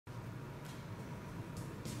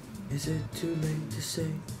Is it too late to say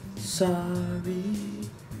sorry?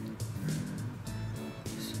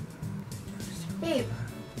 Babe.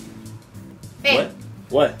 Babe.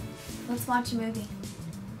 What? Let's watch a movie.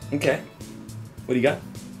 Okay. What do you got?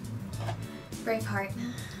 Braveheart.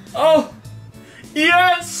 Oh!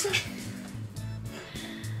 Yes!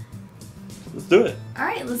 Let's do it.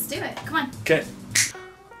 Alright, let's do it. Come on. Okay.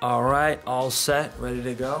 Alright, all set, ready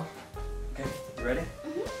to go. Okay, you ready?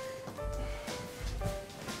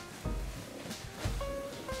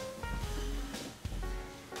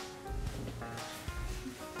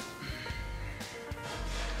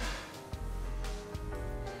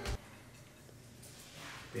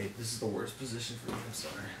 Babe, this is the worst position for me, I'm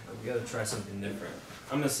sorry. We gotta try something different.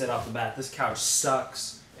 I'm gonna sit off the bat. This couch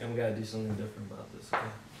sucks, and we gotta do something different about this, okay?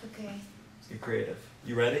 Okay. Let's get creative.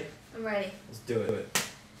 You ready? I'm ready. Let's do it.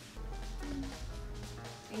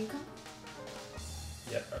 Are you coming?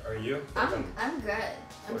 Yeah, are you? I'm good.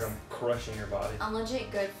 I'm crushing your body. I'm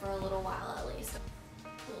legit good for a little while at least.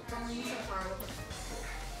 Don't lean so far over.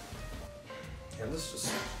 Yeah, let's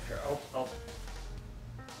just, here, I'll.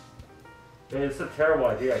 Man, it's a terrible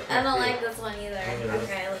idea. I don't like this one either.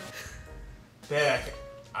 Okay, look. Babe,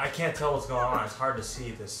 I can't tell what's going on. It's hard to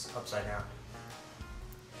see this upside down.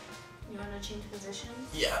 You want to change positions?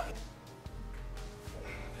 Yeah.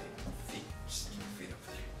 Feet, just keep your feet up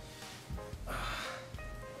there.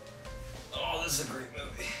 Oh, this is a great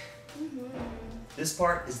movie. This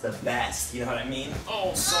part is the best, you know what I mean?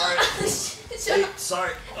 Oh, sorry. Wait,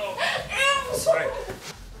 sorry. Oh, sorry.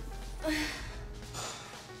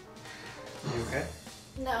 You okay?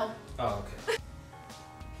 No. Oh, okay.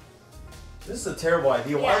 This is a terrible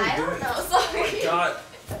idea. Why are we doing this? I don't know. Sorry. Oh my God.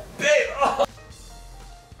 Babe! Oh.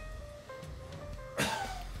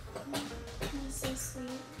 You're so sweet.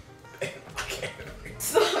 Babe, I can't wait.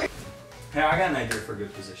 Sorry. Hey, I got an idea for a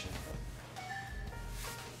good position.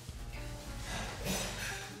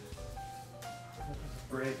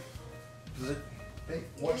 Great. Is it? Babe,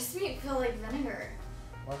 Your what? sweet feel like vinegar.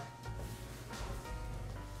 What?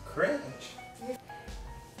 Cringe.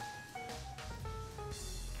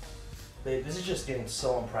 Babe, this is just getting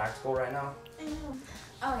so impractical right now. I know.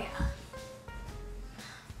 Oh yeah.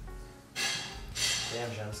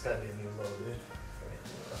 Damn, Jen, this gotta be a new low, dude.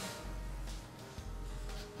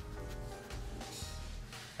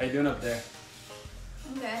 How you doing up there?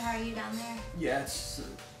 I'm good. How are you down there? Yeah, it's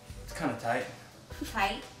kind of tight.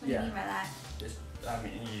 Tight? What do you Yeah. mean by that? I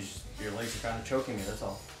mean, your legs are kind of choking me, that's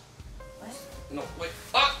all. What? No, wait.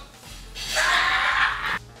 Ah!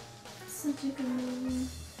 Such a good movie.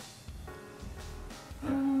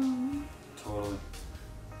 Totally.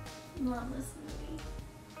 Love this movie.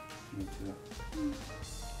 Me too.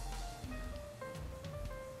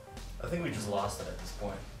 I think we just lost it at this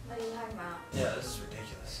point. What are you talking about? Yeah, this is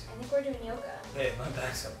ridiculous. I think we're doing yoga. Hey, my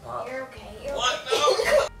back's gonna pop. You're okay. You're What?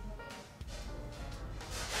 okay. No!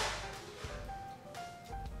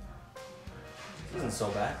 This isn't so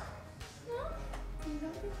bad. No? You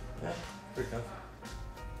comfy? Yeah, pretty comfy.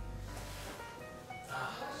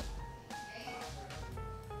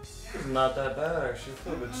 It's not that bad actually. I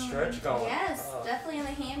feel a good stretch going. Yes, definitely in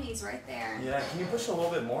the hammies right there. Yeah, can you push a little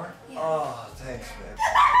bit more? Yeah. Oh, thanks, babe.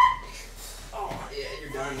 Oh, yeah,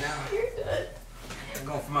 you're done now. You're good. I'm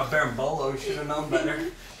going for my berimbolo. You should have known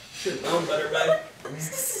better. Should have known better, babe. Oh,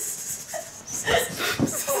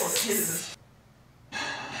 Jesus.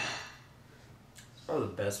 It's probably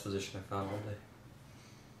the best position I found all day.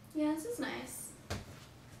 Yeah, this is nice.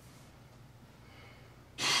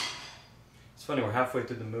 It's funny, we're halfway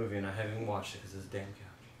through the movie and I haven't even watched it because it's a damn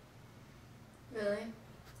couch. Really?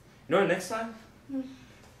 You know what, next time?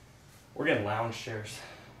 We're getting lounge chairs.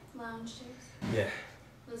 Lounge chairs? Yeah.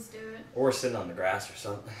 Let's do it. Or we're sitting on the grass or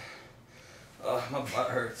something. Oh, my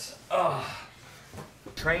butt hurts. Oh.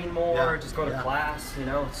 Train more, just go to class, you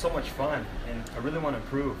know, it's so much fun and I really want to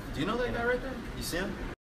improve. Do you know that guy right there? You see him?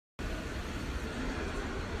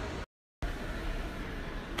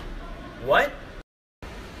 What?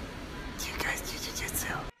 Do you guys do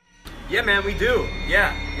Jiu-Jitsu? Yeah, man, we do.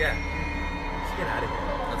 Yeah. Let's get out of here.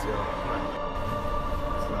 Let's go. Come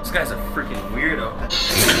on. This guy's a freaking weirdo.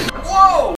 Whoa!